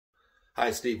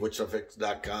Hi,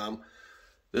 SteveWoodStuffFix.com.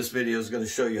 This video is going to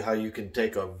show you how you can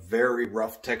take a very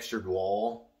rough textured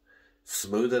wall,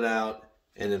 smooth it out,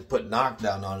 and then put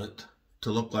knockdown on it to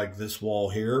look like this wall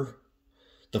here.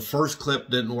 The first clip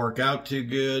didn't work out too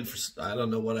good. I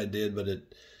don't know what I did, but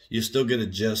you still get a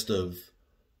gist of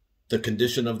the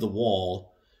condition of the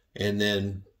wall and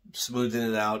then smoothing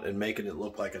it out and making it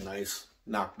look like a nice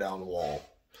knockdown wall.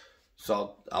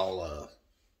 So I'll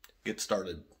get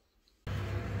started.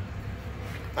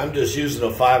 I'm just using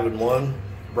a 5-in-1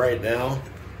 right now.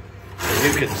 As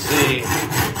you can see,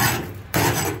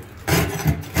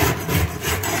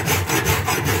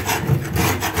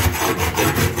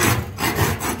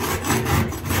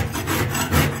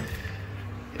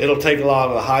 it'll take a lot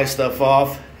of the high stuff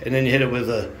off, and then you hit it with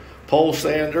a pole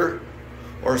sander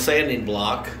or a sanding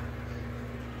block.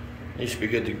 You should be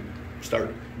good to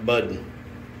start budding.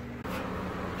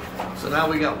 So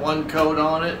now we got one coat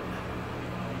on it.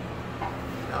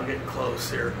 I'll get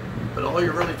close here. But all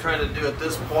you're really trying to do at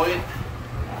this point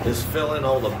is fill in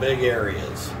all the big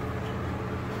areas.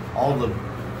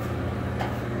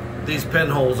 These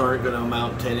pinholes aren't going to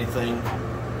amount to anything.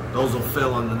 Those will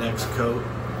fill on the next coat.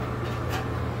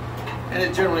 And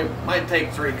it generally might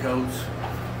take 3 coats.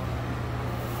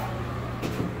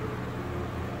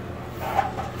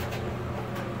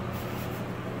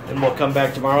 And we'll come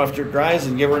back tomorrow after it dries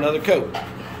and give her another coat.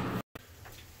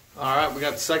 Alright, we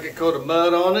got the second coat of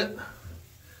mud on it.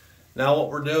 Now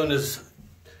what we're doing is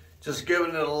just giving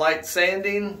it a light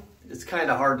sanding. It's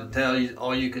kind of hard to tell.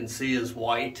 All you can see is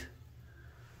white.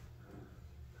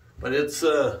 But it's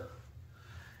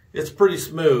pretty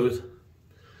smooth.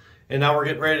 And now we're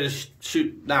getting ready to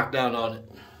shoot knockdown on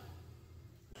it.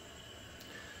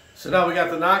 So now we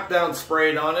got the knockdown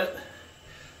sprayed on it.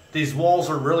 These walls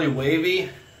are really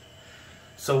wavy.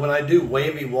 So when I do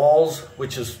wavy walls,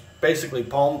 which is basically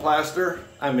plaster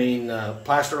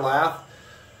lath,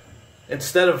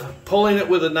 instead of pulling it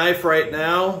with a knife right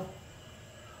now,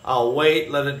 I'll wait,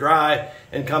 let it dry,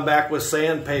 and come back with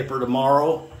sandpaper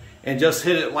tomorrow and just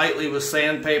hit it lightly with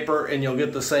sandpaper and you'll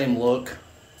get the same look.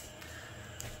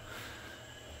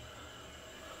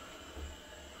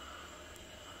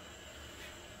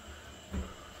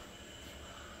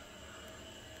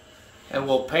 And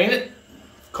we'll paint it,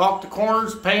 caulk the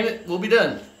corners, paint it, we'll be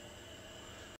done.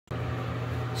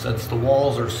 Since the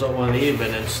walls are so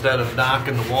uneven, instead of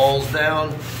knocking the walls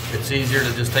down, it's easier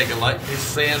to just take a light piece of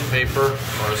sandpaper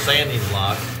or a sanding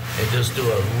block and just do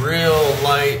a real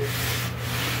light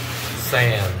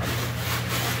sand.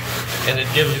 And it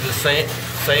gives you the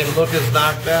same look as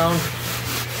knockdown,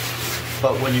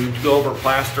 but when you go over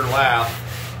plaster lath,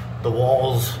 the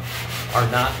walls are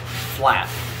not flat.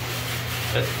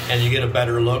 And you get a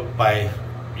better look by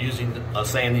using a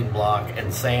sanding block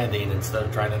and sanding instead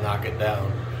of trying to knock it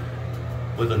down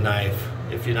with a knife.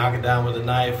 If you knock it down with a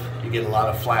knife, you get a lot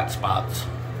of flat spots.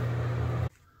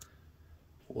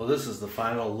 Well, this is the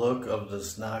final look of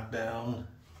this knockdown.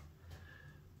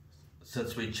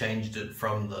 Since we changed it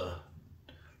from the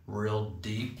real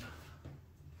deep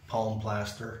palm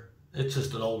plaster, it's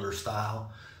just an older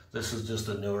style. This is just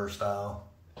a newer style.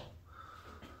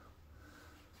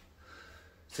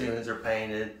 Ceilings are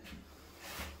painted.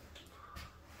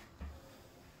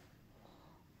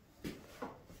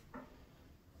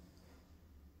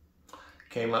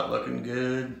 Came out looking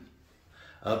good.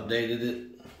 Updated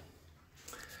it.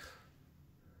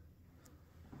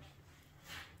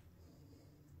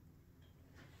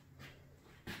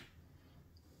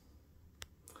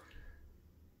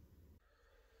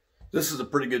 This is a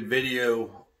pretty good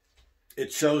video.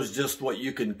 It shows just what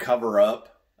you can cover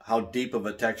up, how deep of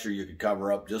a texture you can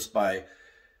cover up just by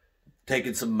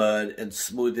taking some mud and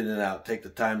smoothing it out. Take the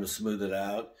time to smooth it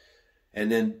out. And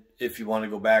then if you want to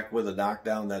go back with a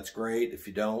knockdown, that's great. If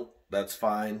you don't, that's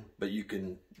fine. But you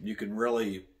can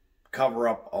really cover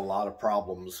up a lot of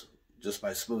problems just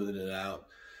by smoothing it out.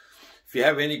 If you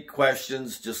have any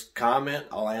questions, just comment.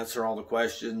 I'll answer all the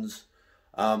questions.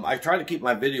 I try to keep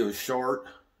my videos short.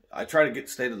 I try to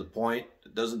stay to the point.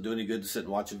 It doesn't do any good to sit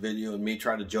and watch a video and me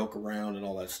try to joke around and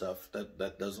all that stuff.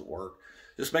 That doesn't work.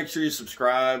 Just make sure you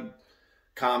subscribe,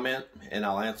 comment, and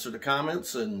I'll answer the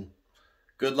comments, and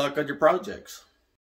good luck on your projects.